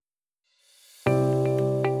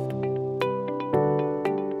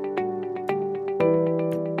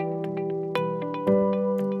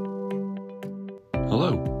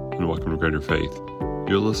your faith.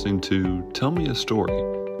 You're listening to Tell Me a Story,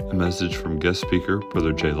 a message from guest speaker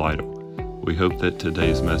Brother Jay Lytle. We hope that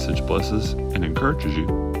today's message blesses and encourages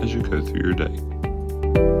you as you go through your day.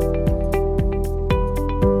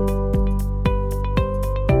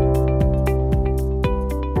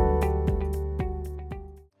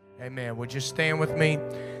 Amen. Would you stand with me?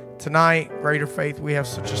 Tonight, Greater Faith, we have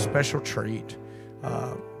such a special treat.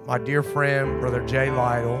 My dear friend, Brother Jay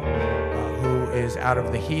Lytle, who is out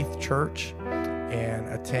of the Heath Church and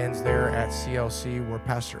attends there at CLC, where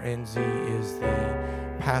Pastor NZ is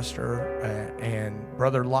the pastor. And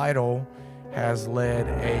Brother Lytle has led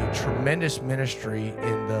a tremendous ministry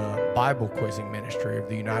in the Bible quizzing ministry of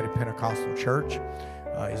the United Pentecostal Church.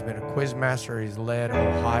 He's been a quiz master. He's led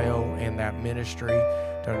Ohio in that ministry,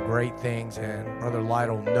 done great things. And Brother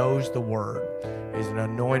Lytle knows the Word. He's an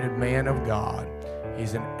anointed man of God.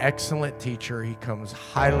 He's an excellent teacher. He comes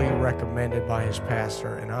highly recommended by his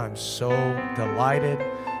pastor. And I'm so delighted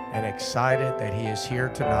and excited that he is here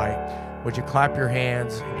tonight. Would you clap your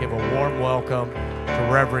hands and give a warm welcome to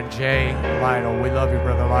Reverend Jay Lytle. We love you,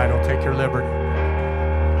 Brother Lytle. Take your liberty.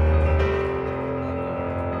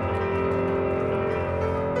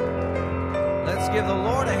 Let's give the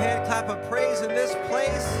Lord a hand clap of praise in this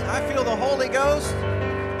place. I feel the Holy Ghost.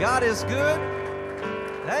 God is good.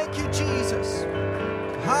 Thank you, Jesus.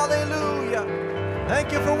 Hallelujah.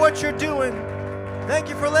 Thank you for what you're doing. Thank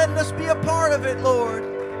you for letting us be a part of it, Lord.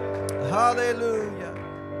 Hallelujah.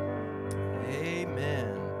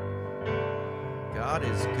 Amen. God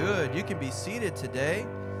is good. You can be seated today.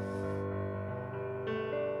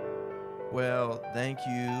 Well, thank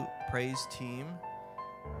you, praise team.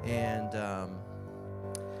 And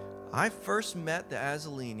I first met the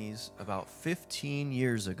Azzolinis about 15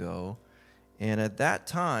 years ago. And at that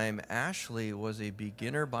time, Ashley was a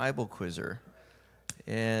beginner Bible quizzer.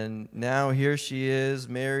 And now here she is,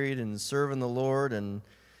 married and serving the Lord and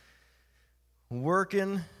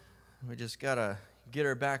working. We just got to get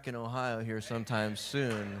her back in Ohio here sometime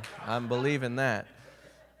soon. I'm believing that.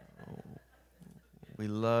 We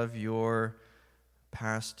love your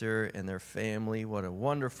pastor and their family. What a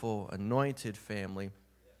wonderful, anointed family.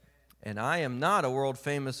 And I am not a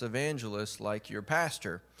world-famous evangelist like your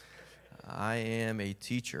pastor. I am a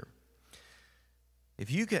teacher.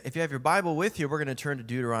 If you have your Bible with you, we're going to turn to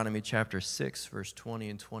Deuteronomy chapter 6, verse 20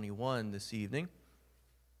 and 21 this evening.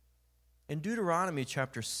 In Deuteronomy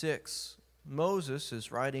chapter 6, Moses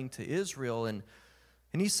is writing to Israel, and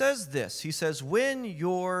he says this. He says, "When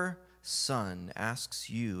your son asks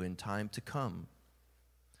you in time to come,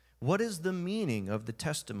 what is the meaning of the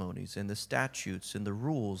testimonies and the statutes and the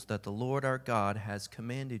rules that the Lord our God has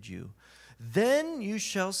commanded you? Then you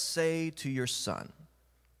shall say to your son,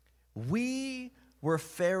 we were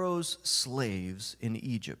Pharaoh's slaves in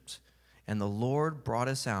Egypt, and the Lord brought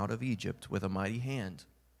us out of Egypt with a mighty hand."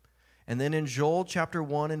 And then in Joel chapter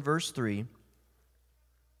 1 and verse 3,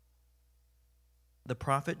 the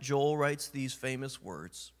prophet Joel writes these famous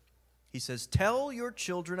words. He says, "Tell your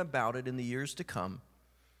children about it in the years to come,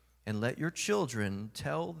 and let your children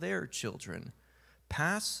tell their children.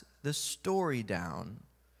 Pass the story down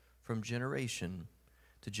from generation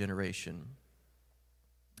to generation."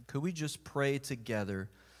 Could we just pray together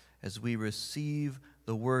as we receive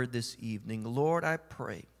the word this evening? Lord, I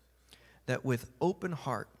pray that with open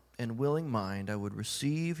heart and willing mind I would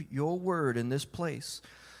receive your word in this place.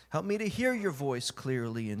 Help me to hear your voice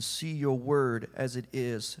clearly and see your word as it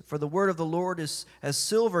is. For the word of the Lord is as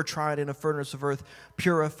silver tried in a furnace of earth,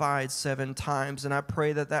 purified 7 times. And I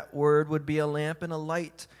pray that that word would be a lamp and a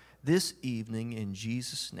light this evening in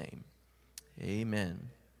Jesus' name.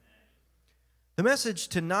 Amen. The message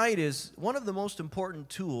tonight is one of the most important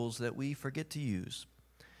tools that we forget to use.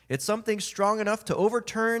 It's something strong enough to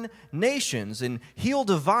overturn nations and heal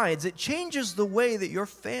divides. It changes the way that your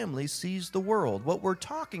family sees the world. What we're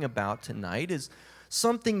talking about tonight is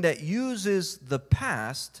something that uses the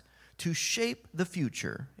past to shape the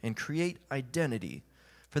future and create identity.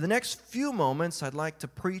 For the next few moments, I'd like to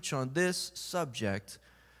preach on this subject.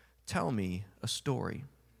 Tell me a story.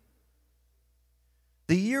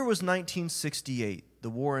 The year was 1968. The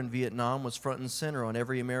war in Vietnam was front and center on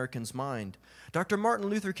every American's mind. Dr. Martin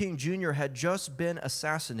Luther King Jr. had just been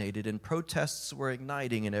assassinated, and protests were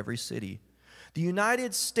igniting in every city. The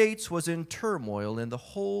United States was in turmoil, and the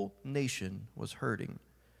whole nation was hurting.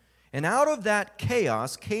 And out of that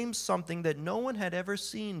chaos came something that no one had ever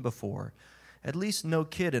seen before, at least no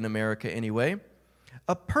kid in America anyway.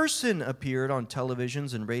 A person appeared on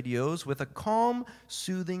televisions and radios with a calm,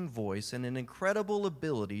 soothing voice and an incredible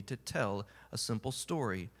ability to tell a simple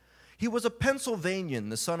story. He was a Pennsylvanian,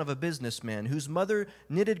 the son of a businessman, whose mother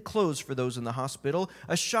knitted clothes for those in the hospital,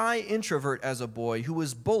 a shy introvert as a boy who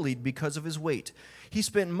was bullied because of his weight. He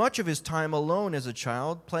spent much of his time alone as a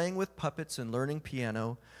child, playing with puppets and learning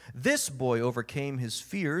piano. This boy overcame his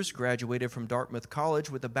fears, graduated from Dartmouth College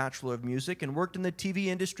with a Bachelor of Music, and worked in the TV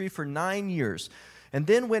industry for 9 years, and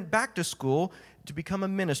then went back to school to become a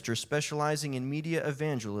minister specializing in media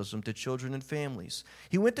evangelism to children and families.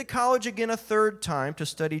 He went to college again a third time to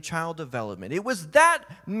study child development. It was that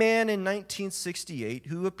man in 1968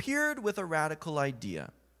 who appeared with a radical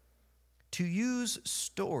idea: to use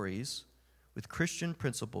stories with Christian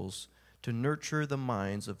principles to nurture the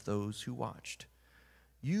minds of those who watched.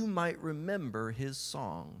 You might remember his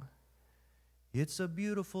song, "It's a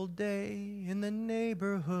beautiful day in the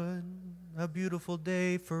neighborhood, a beautiful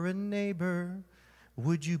day for a neighbor.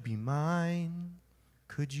 Would you be mine?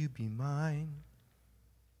 Could you be mine?"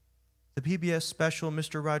 The PBS special,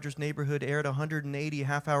 Mr. Rogers' Neighborhood, aired 180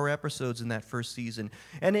 half-hour episodes in that first season.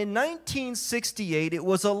 And in 1968, it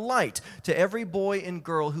was a light to every boy and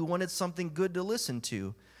girl who wanted something good to listen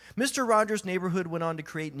to. Mr. Rogers' Neighborhood went on to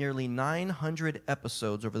create nearly 900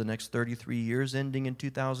 episodes over the next 33 years, ending in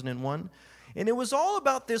 2001. And it was all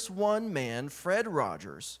about this one man, Fred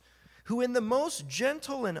Rogers, who in the most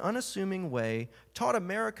gentle and unassuming way taught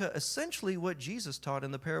America essentially what Jesus taught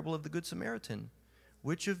in the parable of the Good Samaritan.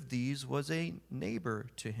 Which of these was a neighbor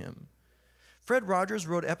to him? Fred Rogers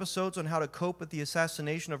wrote episodes on how to cope with the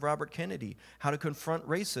assassination of Robert Kennedy, how to confront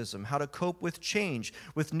racism, how to cope with change,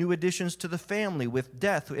 with new additions to the family, with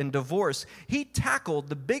death and divorce. He tackled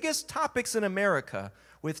the biggest topics in America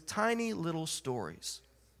with tiny little stories.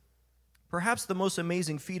 Perhaps the most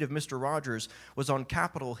amazing feat of Mr. Rogers was on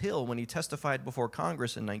Capitol Hill when he testified before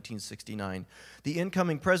Congress in 1969. The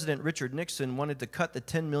incoming president, Richard Nixon, wanted to cut the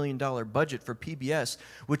 $10 million budget for PBS,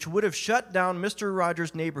 which would have shut down Mr.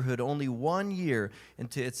 Rogers' Neighborhood only 1 year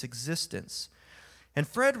into its existence. And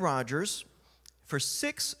Fred Rogers, for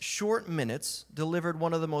 6 short minutes, delivered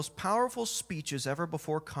one of the most powerful speeches ever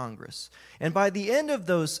before Congress. And by the end of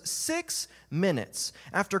those 6 minutes,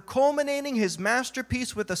 after culminating his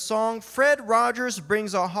masterpiece with a song, Fred Rogers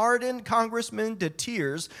brings a hardened congressman to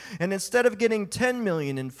tears, and instead of getting $10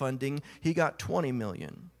 million in funding, he got $20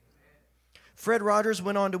 million. Fred Rogers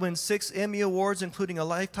went on to win 6 Emmy Awards, including a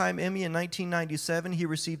Lifetime Emmy in 1997. He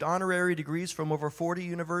received honorary degrees from over 40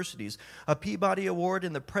 universities, a Peabody Award,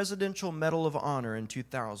 and the Presidential Medal of Honor in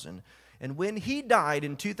 2000. And when he died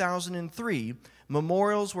in 2003,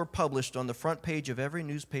 memorials were published on the front page of every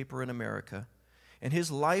newspaper in America. And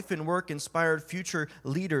his life and work inspired future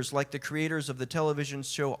leaders like the creators of the television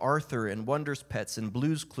show Arthur and Wonder's Pets and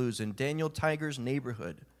Blue's Clues and Daniel Tiger's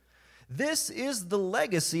Neighborhood. This is the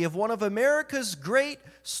legacy of one of America's great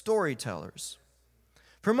storytellers.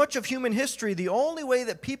 For much of human history, the only way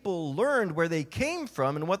that people learned where they came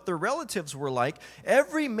from and what their relatives were like,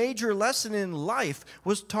 every major lesson in life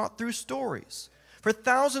was taught through stories. For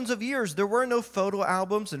thousands of years, there were no photo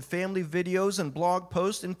albums and family videos and blog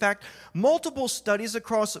posts. In fact, multiple studies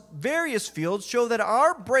across various fields show that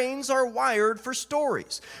our brains are wired for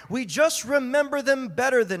stories. We just remember them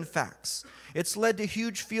better than facts. It's led to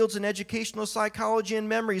huge fields in educational psychology and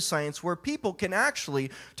memory science where people can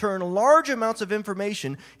actually turn large amounts of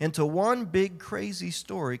information into one big crazy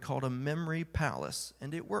story called a memory palace,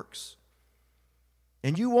 and it works.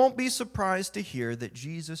 And you won't be surprised to hear that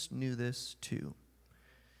Jesus knew this too.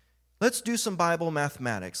 Let's do some Bible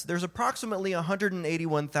mathematics. There's approximately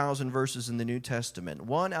 181,000 verses in the New Testament.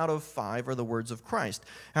 1 out of 5 are the words of Christ.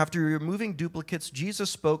 After removing duplicates, Jesus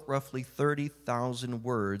spoke roughly 30,000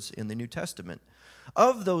 words in the New Testament.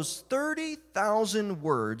 Of those 30,000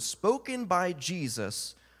 words spoken by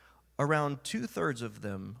Jesus, around 2/3 of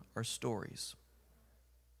them are stories.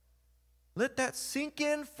 Let that sink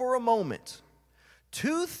in for a moment.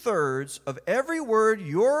 2/3 of every word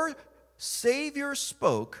your Savior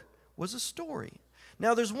spoke was a story.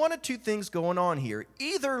 Now, there's one of two things going on here.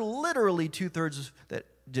 Either literally 2/3 that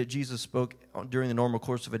Jesus spoke during the normal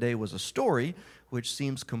course of a day was a story, which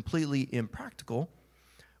seems completely impractical,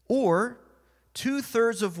 or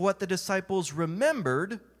 2/3 of what the disciples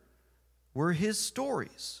remembered were his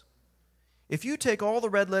stories. If you take all the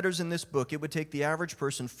red letters in this book, it would take the average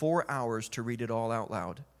person 4 hours to read it all out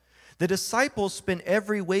loud. The disciples spent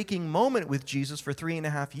every waking moment with Jesus for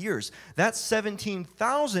 3.5 years. That's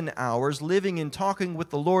 17,000 hours living and talking with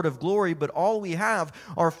the Lord of glory, but all we have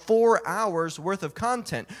are 4 hours worth of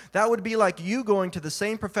content. That would be like you going to the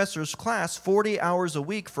same professor's class 40 hours a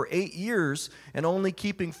week for 8 years and only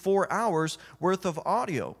keeping 4 hours worth of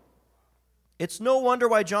audio. It's no wonder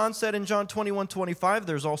why John said in John 21:25,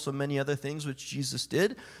 there's also many other things which Jesus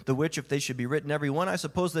did, the which, if they should be written every one, I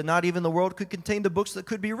suppose that not even the world could contain the books that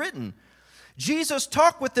could be written. Jesus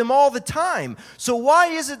talked with them all the time. So why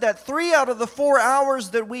is it that 3 out of the 4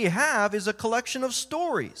 hours that we have is a collection of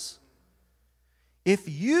stories? If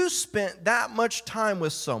you spent that much time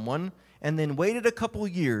with someone and then waited a couple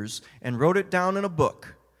years and wrote it down in a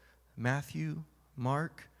book, Matthew,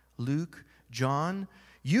 Mark, Luke, John,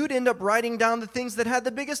 you'd end up writing down the things that had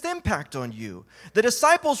the biggest impact on you. The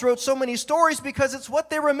disciples wrote so many stories because it's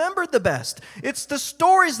what they remembered the best. It's the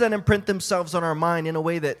stories that imprint themselves on our mind in a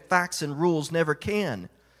way that facts and rules never can.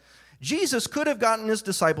 Jesus could have gotten his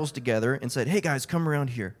disciples together and said, hey guys, come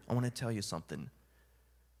around here. I want to tell you something.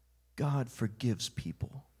 God forgives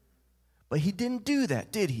people. But he didn't do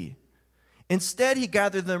that, did he? Instead, he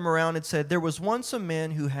gathered them around and said, there was once a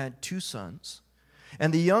man who had 2 sons.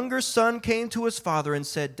 And the younger son came to his father and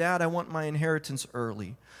said, Dad, I want my inheritance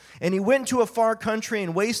early. And he went to a far country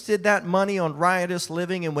and wasted that money on riotous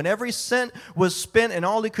living. And when every cent was spent and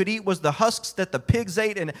all he could eat was the husks that the pigs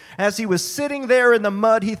ate, and as he was sitting there in the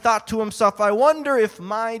mud, he thought to himself, I wonder if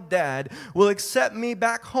my dad will accept me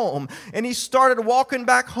back home. And he started walking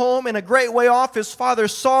back home, and a great way off, his father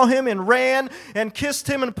saw him and ran and kissed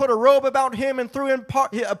him and put a robe about him and threw in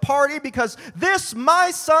a party, because this,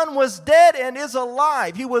 my son, was dead and is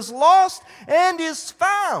alive. He was lost and is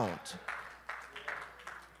found.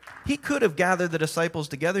 He could have gathered the disciples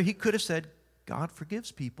together. He could have said, God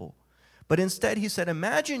forgives people. But instead he said,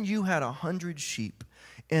 imagine you had 100 sheep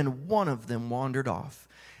and one of them wandered off.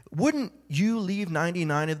 Wouldn't you leave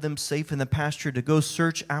 99 of them safe in the pasture to go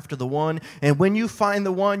search after the one? And when you find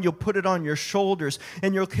the one, you'll put it on your shoulders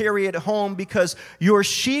and you'll carry it home, because your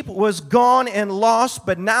sheep was gone and lost,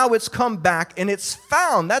 but now it's come back and it's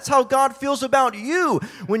found. That's how God feels about you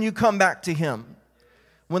when you come back to him.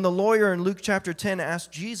 When the lawyer in Luke chapter 10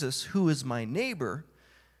 asked Jesus, who is my neighbor?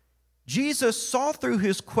 Jesus saw through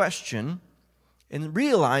his question and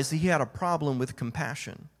realized that he had a problem with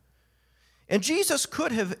compassion. And Jesus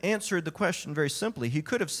could have answered the question very simply. He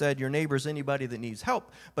could have said, your neighbor is anybody that needs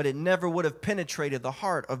help, but it never would have penetrated the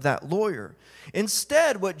heart of that lawyer.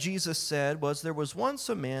 Instead, what Jesus said was, there was once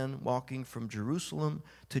a man walking from Jerusalem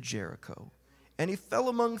to Jericho, and he fell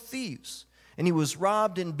among thieves. And he was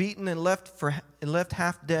robbed and beaten and left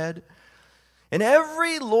half dead. And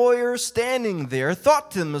every lawyer standing there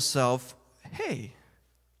thought to himself, hey,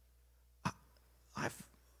 I've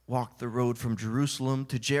walked the road from Jerusalem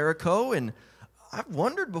to Jericho, and I've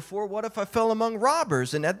wondered before, what if I fell among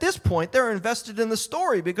robbers? And at this point, they're invested in the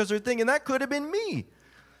story because they're thinking that could have been me.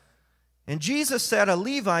 And Jesus said a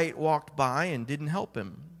Levite walked by and didn't help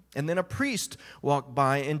him. And then a priest walked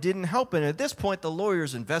by and didn't help him. And at this point, the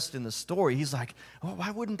lawyer's invested in the story. He's like, oh,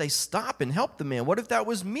 why wouldn't they stop and help the man? What if that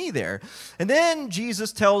was me there? And then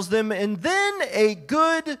Jesus tells them, and then a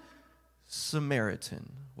good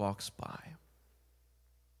Samaritan walks by.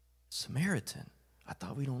 Samaritan. I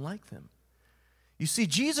thought we don't like them. You see,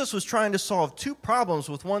 Jesus was trying to solve 2 problems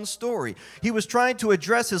with one story. He was trying to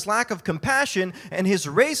address his lack of compassion and his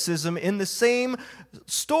racism in the same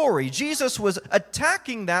story. Jesus was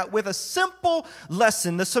attacking that with a simple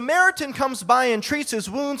lesson. The Samaritan comes by and treats his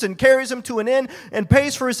wounds and carries him to an inn and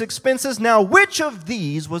pays for his expenses. Now, which of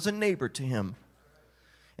these was a neighbor to him?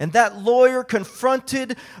 And that lawyer,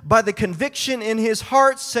 confronted by the conviction in his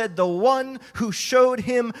heart, said, the one who showed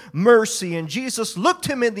him mercy. And Jesus looked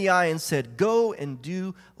him in the eye and said, go and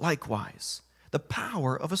do likewise. The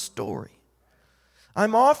power of a story.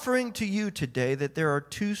 I'm offering to you today that there are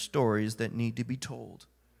 2 stories that need to be told.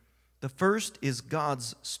 The first is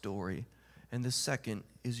God's story, and the second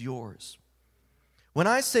is yours. When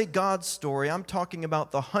I say God's story, I'm talking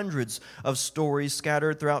about the hundreds of stories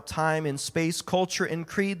scattered throughout time and space, culture and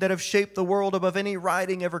creed that have shaped the world above any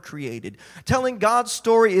writing ever created. Telling God's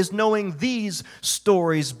story is knowing these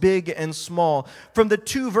stories, big and small. From the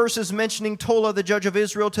 2 verses mentioning Tola, the judge of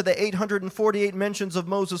Israel, to the 848 mentions of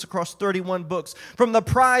Moses across 31 books. From the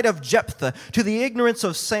pride of Jephthah, to the ignorance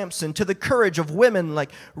of Samson, to the courage of women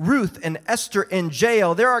like Ruth and Esther in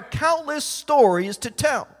jail. There are countless stories to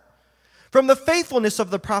tell. From the faithfulness of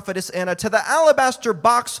the prophetess Anna to the alabaster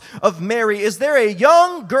box of Mary, is there a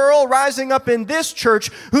young girl rising up in this church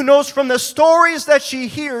who knows from the stories that she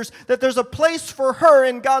hears that there's a place for her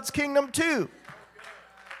in God's kingdom too?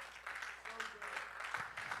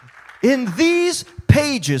 In these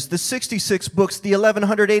pages, the 66 books, the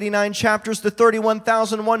 1,189 chapters, the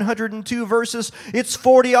 31,102 verses, it's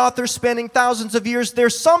 40 authors spanning thousands of years.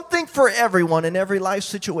 There's something for everyone in every life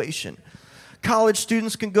situation. College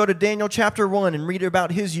students can go to Daniel chapter 1 and read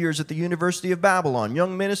about his years at the University of Babylon.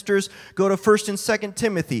 Young ministers go to 1 and 2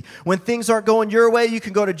 Timothy. When things aren't going your way, you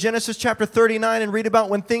can go to Genesis chapter 39 and read about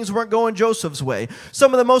when things weren't going Joseph's way.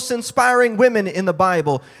 Some of the most inspiring women in the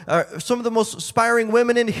Bible, some of the most inspiring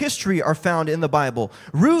women in history are found in the Bible.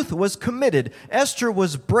 Ruth was committed. Esther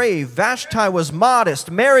was brave. Vashti was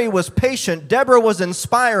modest. Mary was patient. Deborah was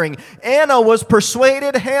inspiring. Anna was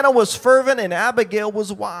persuaded. Hannah was fervent. And Abigail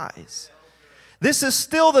was wise. This is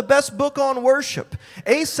still the best book on worship.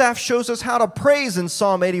 Asaph shows us how to praise in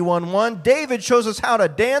Psalm 81:1. David shows us how to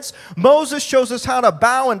dance. Moses shows us how to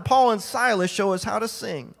bow. And Paul and Silas show us how to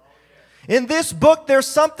sing. In this book, there's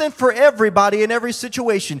something for everybody in every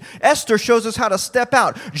situation. Esther shows us how to step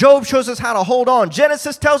out. Job shows us how to hold on.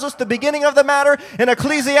 Genesis tells us the beginning of the matter, and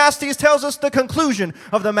Ecclesiastes tells us the conclusion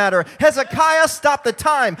of the matter. Hezekiah stopped the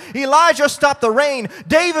time. Elijah stopped the rain.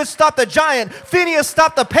 David stopped the giant. Phineas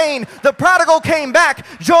stopped the pain. The prodigal came back.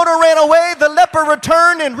 Jonah ran away. The leper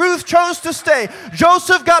returned, and Ruth chose to stay.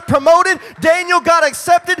 Joseph got promoted. Daniel got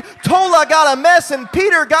accepted. Tola got a mess, and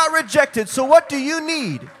Peter got rejected. So what do you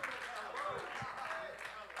need?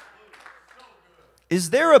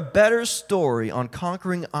 Is there a better story on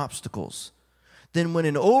conquering obstacles than when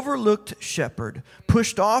an overlooked shepherd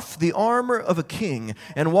pushed off the armor of a king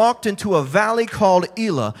and walked into a valley called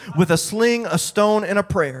Elah with a sling, a stone, and a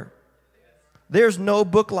prayer? There's no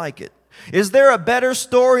book like it. Is there a better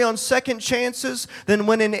story on second chances than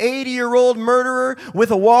when an 80-year-old murderer with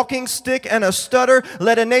a walking stick and a stutter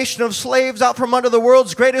led a nation of slaves out from under the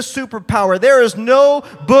world's greatest superpower? There is no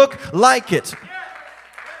book like it.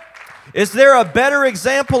 Is there a better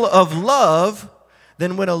example of love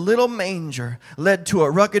than when a little manger led to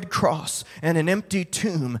a rugged cross and an empty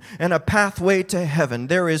tomb and a pathway to heaven?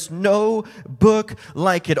 There is no book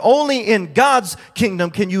like it. Only in God's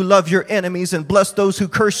kingdom can you love your enemies and bless those who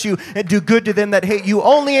curse you and do good to them that hate you.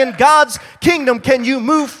 Only in God's kingdom can you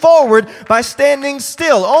move forward by standing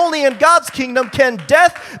still. Only in God's kingdom can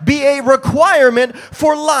death be a requirement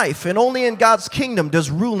for life. And only in God's kingdom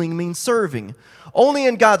does ruling mean serving. Only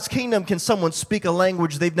in God's kingdom can someone speak a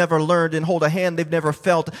language they've never learned and hold a hand they've never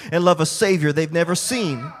felt and love a Savior they've never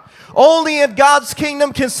seen. Only in God's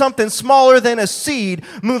kingdom can something smaller than a seed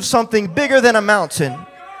move something bigger than a mountain.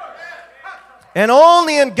 And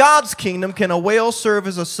only in God's kingdom can a whale serve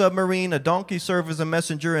as a submarine, a donkey serve as a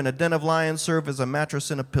messenger, and a den of lions serve as a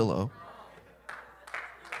mattress and a pillow.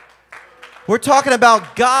 We're talking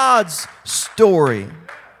about God's story.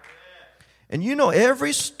 And you know,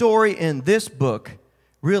 every story in this book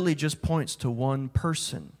really just points to one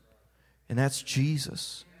person, and that's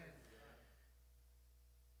Jesus.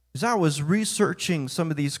 As I was researching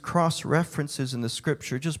some of these cross-references in the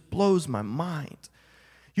scripture, it just blows my mind.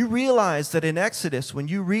 You realize that in Exodus, when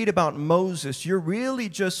you read about Moses, you're really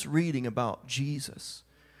just reading about Jesus.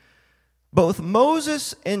 Both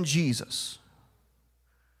Moses and Jesus,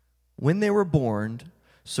 when they were born,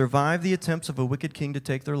 survived the attempts of a wicked king to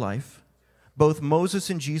take their life. Both Moses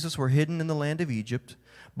and Jesus were hidden in the land of Egypt.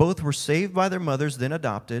 Both were saved by their mothers, then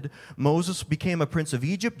adopted. Moses became a prince of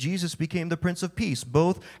Egypt. Jesus became the Prince of Peace.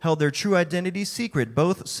 Both held their true identity secret.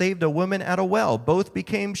 Both saved a woman at a well. Both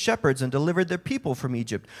became shepherds and delivered their people from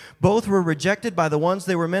Egypt. Both were rejected by the ones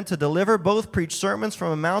they were meant to deliver. Both preached sermons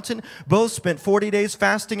from a mountain. Both spent 40 days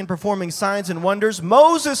fasting and performing signs and wonders.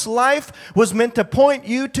 Moses' life was meant to point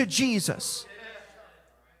you to Jesus.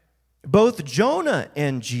 Both Jonah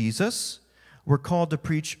and Jesus were called to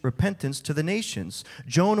preach repentance to the nations.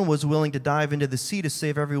 Jonah was willing to dive into the sea to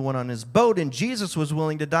save everyone on his boat, and Jesus was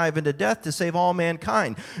willing to dive into death to save all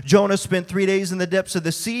mankind. Jonah spent 3 days in the depths of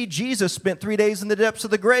the sea. Jesus spent 3 days in the depths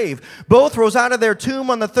of the grave. Both rose out of their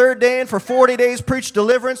tomb on the third day and for 40 days preached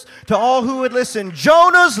deliverance to all who would listen.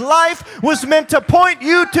 Jonah's life was meant to point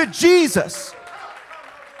you to Jesus.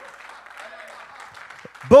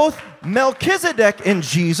 Both Melchizedek and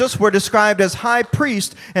Jesus were described as high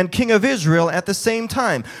priest and king of Israel at the same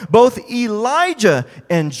time. Both Elijah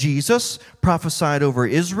and Jesus prophesied over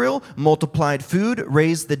Israel, multiplied food,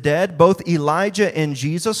 raised the dead. Both Elijah and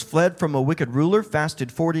Jesus fled from a wicked ruler,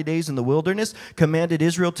 fasted 40 days in the wilderness, commanded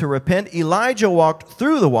Israel to repent. Elijah walked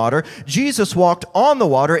through the water. Jesus walked on the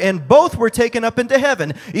water, and both were taken up into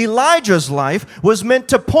heaven. Elijah's life was meant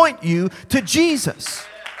to point you to Jesus.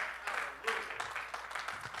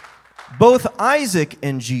 Both Isaac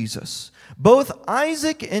and Jesus, Both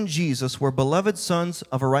Isaac and Jesus were beloved sons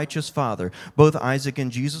of a righteous father. Both Isaac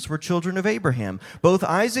and Jesus were children of Abraham. Both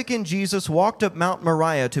Isaac and Jesus walked up Mount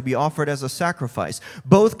Moriah to be offered as a sacrifice.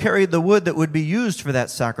 Both carried the wood that would be used for that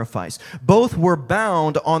sacrifice. Both were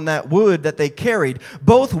bound on that wood that they carried.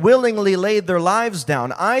 Both willingly laid their lives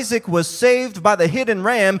down. Isaac was saved by the hidden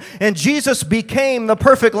ram, and Jesus became the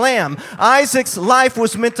perfect lamb. Isaac's life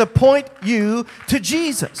was meant to point you to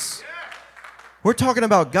Jesus. We're talking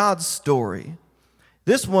about God's story.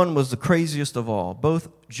 This one was the craziest of all. Both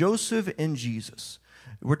Joseph and Jesus.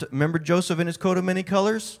 Remember Joseph and his coat of many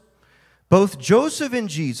colors? Both Joseph and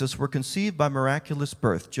Jesus were conceived by miraculous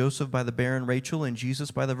birth. Joseph by the barren Rachel and Jesus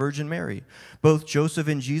by the Virgin Mary. Both Joseph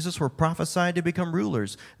and Jesus were prophesied to become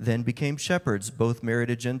rulers, then became shepherds. Both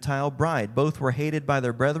married a Gentile bride. Both were hated by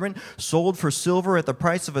their brethren, sold for silver at the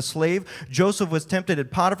price of a slave. Joseph was tempted at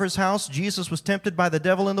Potiphar's house. Jesus was tempted by the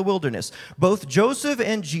devil in the wilderness. Both Joseph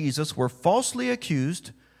and Jesus were falsely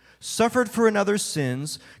accused, suffered for another's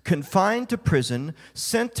sins, confined to prison,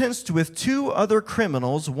 sentenced with two other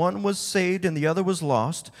criminals. One was saved and the other was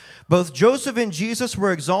lost. Both Joseph and Jesus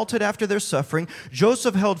were exalted after their suffering.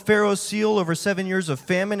 Joseph held Pharaoh's seal over 7 years of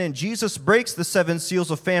famine, and Jesus breaks the 7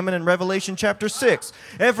 seals of famine in Revelation chapter 6.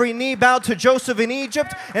 Every knee bowed to Joseph in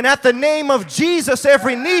Egypt, and at the name of Jesus,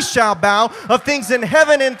 every knee shall bow, of things in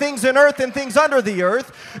heaven and things in earth and things under the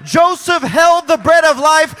earth. Joseph held the bread of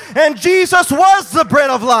life, and Jesus was the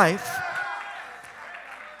bread of life.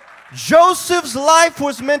 Joseph's life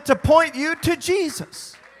was meant to point you to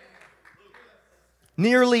Jesus.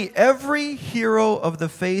 Nearly every hero of the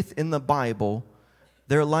faith in the Bible,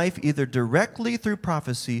 their life either directly through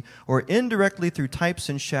prophecy or indirectly through types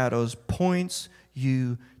and shadows points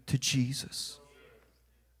you to Jesus.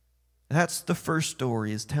 That's the first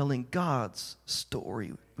story, is telling God's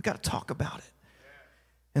story. We got to talk about it.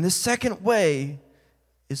 And the second way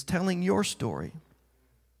is telling your story.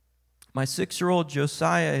 My 6-year-old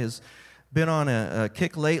Josiah has been on a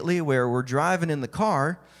kick lately where we're driving in the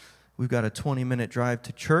car. We've got a 20-minute drive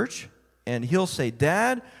to church, and he'll say,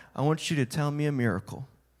 "Dad, I want you to tell me a miracle."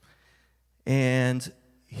 And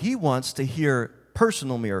he wants to hear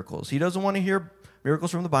personal miracles. He doesn't want to hear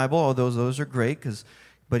miracles from the Bible, although those are great,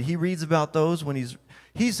 but he reads about those when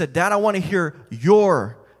he said, "Dad, I want to hear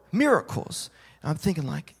your miracles." And I'm thinking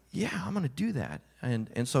like, yeah, I'm going to do that.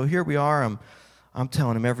 And so here we are. I'm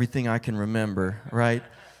telling him everything I can remember, right?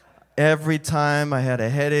 Every time I had a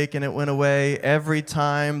headache and it went away, every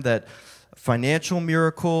time that financial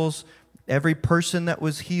miracles, every person that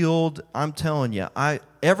was healed, I'm telling you,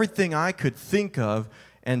 everything I could think of,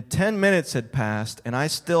 and 10 minutes had passed, and I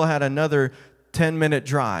still had another 10-minute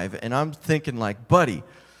drive, and I'm thinking like, buddy,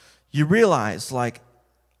 you realize, like,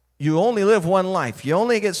 you only live one life. You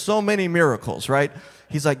only get so many miracles, right?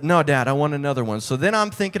 He's like, "No, Dad, I want another one." So then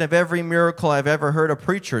I'm thinking of every miracle I've ever heard a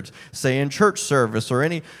preacher say in church service or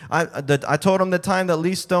any. I told him the time that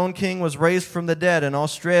Lee Stone King was raised from the dead in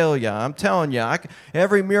Australia. I'm telling you,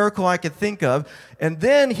 every miracle I could think of. And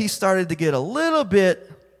then he started to get a little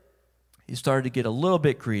bit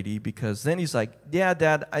greedy, because then he's like, "Yeah,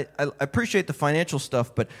 Dad, I appreciate the financial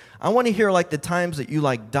stuff, but I want to hear like the times that you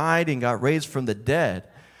like died and got raised from the dead."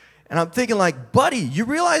 And I'm thinking like, buddy, you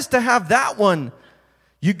realize to have that one,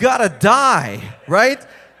 you gotta die, right?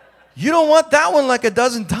 You don't want that one like a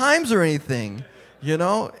dozen times or anything, you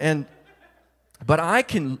know? But I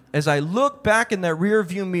can, as I look back in that rear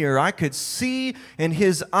view mirror, I could see in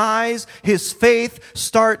his eyes, his faith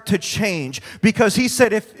start to change. Because he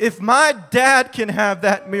said, if my dad can have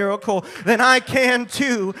that miracle, then I can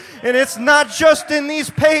too. And it's not just in these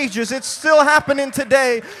pages, it's still happening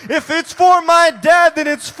today. If it's for my dad, then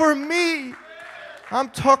it's for me. I'm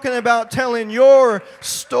talking about telling your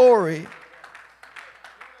story.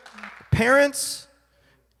 Parents,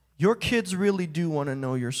 your kids really do want to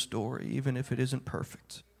know your story, even if it isn't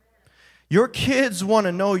perfect. Your kids want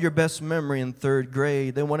to know your best memory in 3rd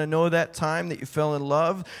grade. They want to know that time that you fell in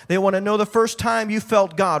love. They want to know the first time you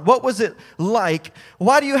felt God. What was it like?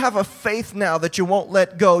 Why do you have a faith now that you won't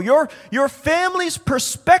let go? Your family's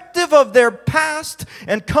perspective of their past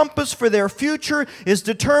and compass for their future is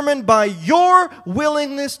determined by your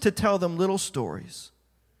willingness to tell them little stories.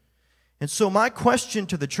 And so my question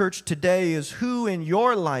to the church today is, who in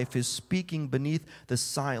your life is speaking beneath the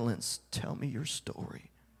silence? Tell me your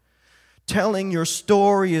story. telling your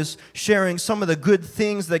story, is sharing some of the good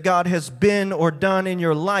things that God has been or done in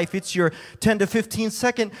your life. It's your 10 to 15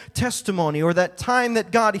 second testimony, or that time that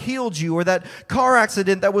God healed you, or that car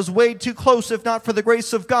accident that was way too close if not for the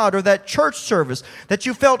grace of God, or that church service that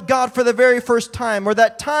you felt God for the very first time, or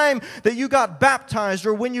that time that you got baptized,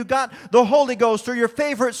 or when you got the Holy Ghost, or your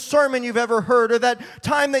favorite sermon you've ever heard, or that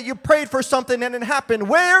time that you prayed for something and it happened.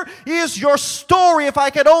 Where is your story? If I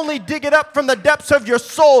could only dig it up from the depths of your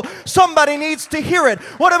soul, somebody needs to hear it.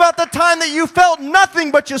 What about the time that you felt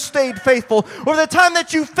nothing but you stayed faithful, or the time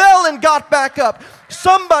that you fell and got back up?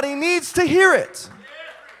 Somebody needs to hear it.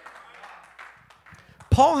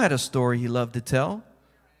 Paul had a story he loved to tell.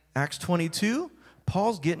 Acts 22,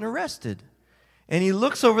 Paul's getting arrested. And he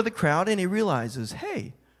looks over the crowd and he realizes,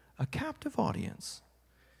 hey, a captive audience.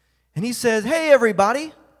 And he says, hey,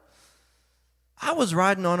 everybody, I was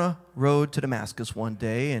riding on a road to Damascus one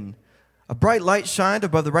day, and a bright light shined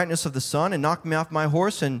above the brightness of the sun and knocked me off my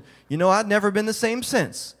horse, and I'd never been the same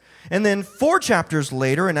since. And then 4 chapters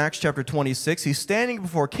later, in Acts chapter 26, he's standing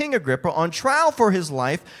before King Agrippa on trial for his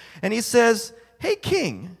life, and he says, hey,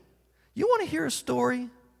 King, you want to hear a story?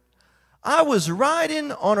 I was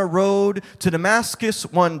riding on a road to Damascus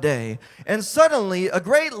one day, and suddenly a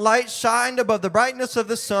great light shined above the brightness of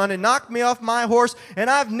the sun and knocked me off my horse,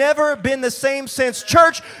 and I've never been the same since.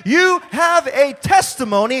 Church, you have a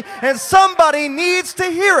testimony, and somebody needs to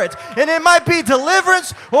hear it. And it might be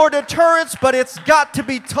deliverance or deterrence, but it's got to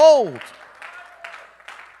be told.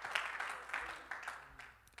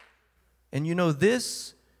 And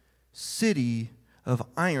this city of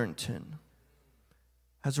Ironton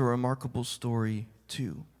has a remarkable story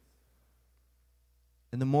too.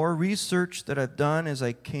 And the more research that I've done as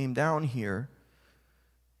I came down here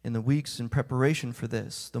in the weeks in preparation for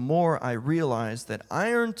this, the more I realized that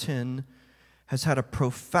Ironton has had a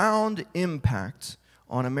profound impact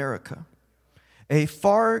on America. A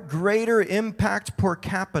far greater impact per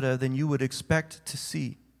capita than you would expect to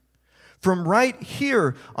see. From right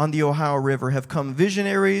here on the Ohio River have come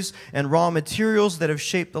visionaries and raw materials that have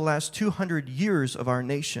shaped the last 200 years of our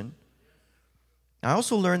nation. I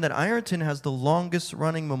also learned that Ironton has the longest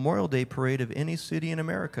running Memorial Day parade of any city in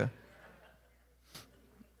America.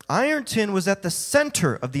 Ironton was at the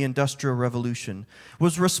center of the Industrial Revolution,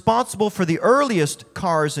 was responsible for the earliest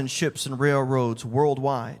cars and ships and railroads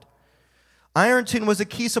worldwide. Ironton was a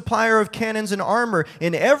key supplier of cannons and armor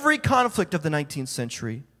in every conflict of the 19th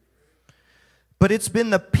century. But it's been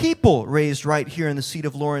the people raised right here in the seat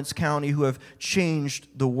of Lawrence County who have changed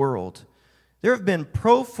the world. There have been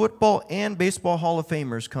pro football and baseball Hall of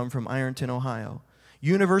Famers come from Ironton, Ohio.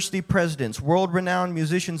 University presidents, world-renowned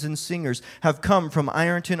musicians and singers have come from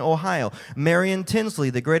Ironton, Ohio. Marion Tinsley,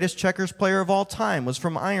 the greatest checkers player of all time, was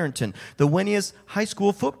from Ironton. The winningest high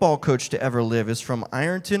school football coach to ever live is from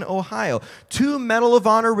Ironton, Ohio. 2 Medal of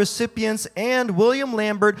Honor recipients and William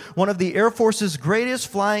Lambert, one of the Air Force's greatest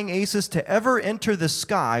flying aces to ever enter the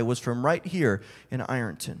sky, was from right here in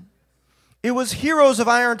Ironton. It was heroes of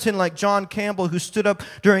Ironton like John Campbell who stood up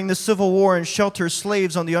during the Civil War and sheltered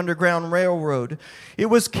slaves on the Underground Railroad. It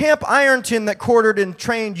was Camp Ironton that quartered and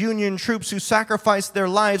trained Union troops who sacrificed their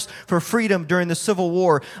lives for freedom during the Civil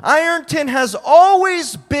War. Ironton has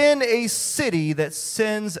always been a city that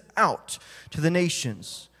sends out to the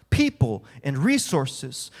nations people and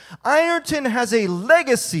resources. Ironton has a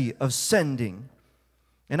legacy of sending.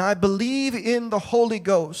 And I believe in the Holy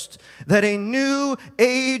Ghost that a new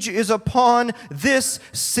age is upon this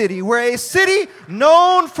city, where a city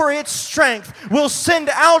known for its strength will send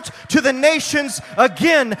out to the nations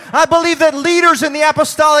again. I believe that leaders in the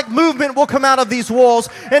apostolic movement will come out of these walls,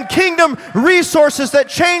 and kingdom resources that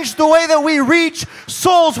change the way that we reach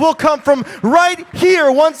souls will come from right here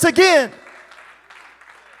once again.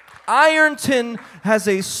 Ironton has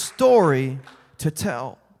a story to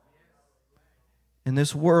tell. And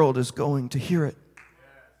this world is going to hear it.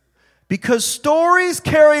 Because stories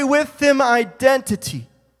carry with them identity.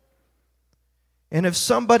 And if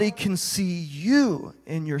somebody can see you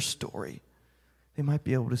in your story, they might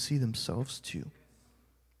be able to see themselves too.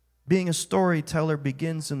 Being a storyteller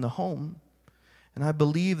begins in the home. And I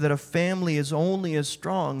believe that a family is only as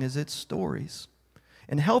strong as its stories.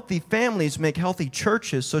 And healthy families make healthy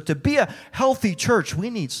churches. So to be a healthy church,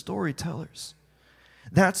 we need storytellers.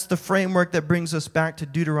 That's the framework that brings us back to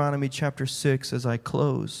Deuteronomy chapter 6 as I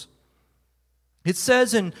close. It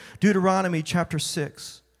says in Deuteronomy chapter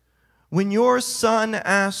 6, when your son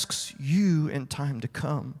asks you in time to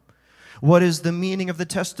come, what is the meaning of the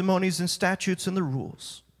testimonies and statutes and the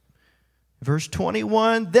rules? Verse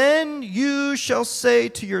 21, then you shall say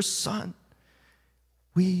to your son,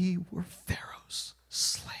 we were Pharaoh's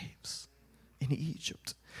slaves in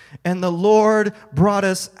Egypt. and the Lord brought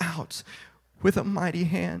us out with a mighty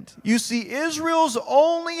hand. You see, Israel's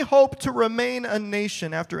only hope to remain a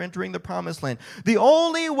nation after entering the promised land, the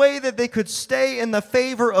only way that they could stay in the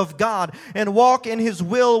favor of God and walk in his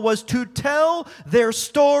will, was to tell their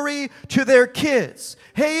story to their kids.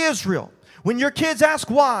 Hey, Israel, when your kids ask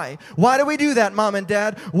why do we do that, Mom and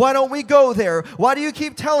Dad? Why don't we go there? Why do you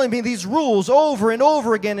keep telling me these rules over and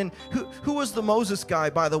over again? And who was the Moses guy,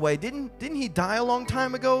 by the way? Didn't he die a long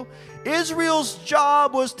time ago? Israel's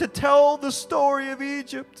job was to tell the story of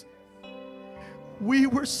Egypt. We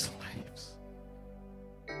were slaves,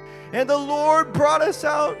 and the Lord brought us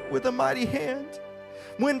out with a mighty hand.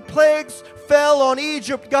 When plagues fell on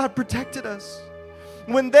Egypt, God protected us.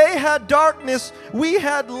 When they had darkness, we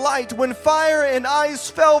had light. When fire and ice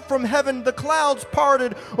fell from heaven, the clouds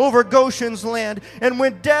parted over Goshen's land. And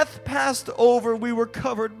when death passed over, we were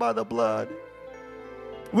covered by the blood.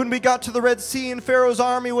 When we got to the Red Sea and Pharaoh's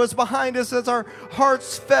army was behind us, as our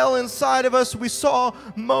hearts fell inside of us, we saw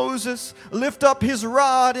Moses lift up his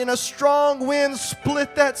rod, and a strong wind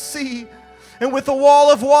split that sea. And with a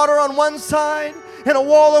wall of water on one side and a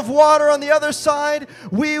wall of water on the other side,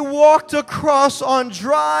 we walked across on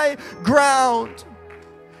dry ground.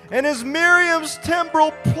 And as Miriam's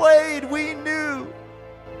timbrel played, we knew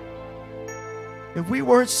that we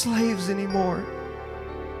weren't slaves anymore.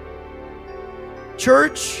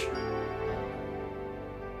 Church,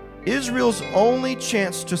 Israel's only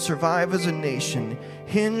chance to survive as a nation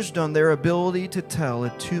hinged on their ability to tell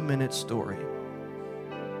a 2-minute story.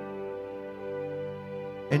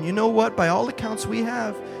 And you know what? By all accounts we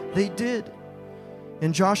have, they did.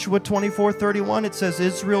 In Joshua 24:31, it says,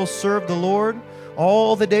 Israel served the Lord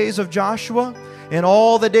all the days of Joshua and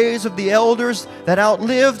all the days of the elders that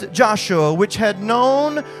outlived Joshua, which had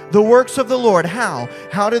known the works of the Lord. How?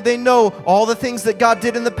 How did they know all the things that God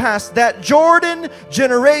did in the past? That Jordan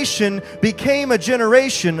generation became a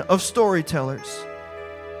generation of storytellers.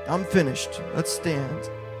 I'm finished. Let's stand.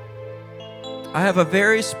 I have a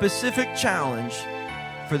very specific challenge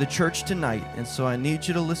for the church tonight, and so I need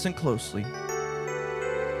you to listen closely.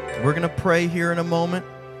 We're going to pray here in a moment.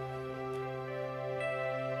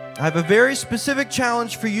 I have a very specific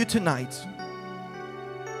challenge for you tonight.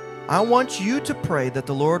 I want you to pray that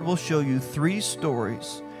the Lord will show you 3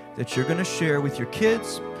 stories that you're going to share with your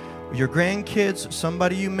kids, your grandkids,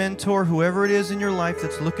 somebody you mentor, whoever it is in your life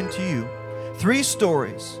that's looking to you. 3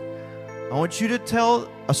 stories. I want you to tell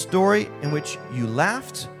a story in which you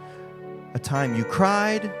laughed, a time you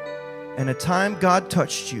cried, and a time God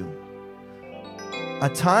touched you. A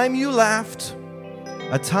time you laughed,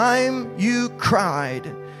 a time you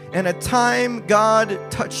cried, and a time God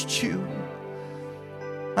touched you.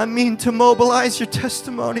 I mean to mobilize your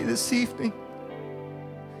testimony this evening.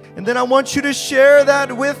 And then I want you to share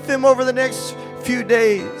that with them over the next few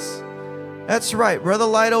days. That's right, Brother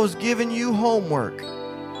Lytle is giving you homework.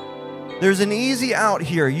 There's an easy out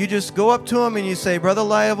here. You just go up to him and you say, Brother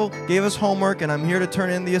Lytle gave us homework and I'm here to turn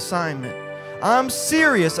in the assignment. I'm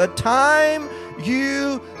serious. A time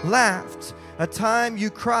you laughed, a time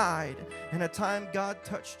you cried, and a time God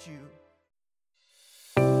touched you.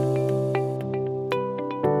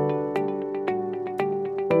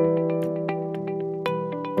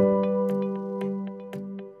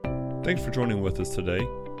 Thanks for joining with us today.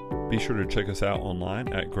 Be sure to check us out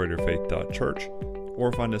online at greaterfaith.church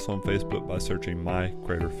or find us on Facebook by searching My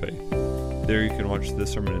Greater Faith. There you can watch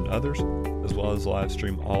this sermon and others, as well as live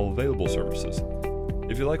stream all available services.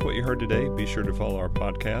 If you like what you heard today, be sure to follow our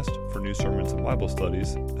podcast for new sermons and Bible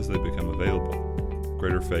studies as they become available.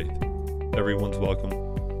 Greater Faith. Everyone's welcome,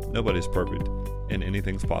 nobody's perfect, and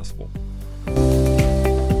anything's possible.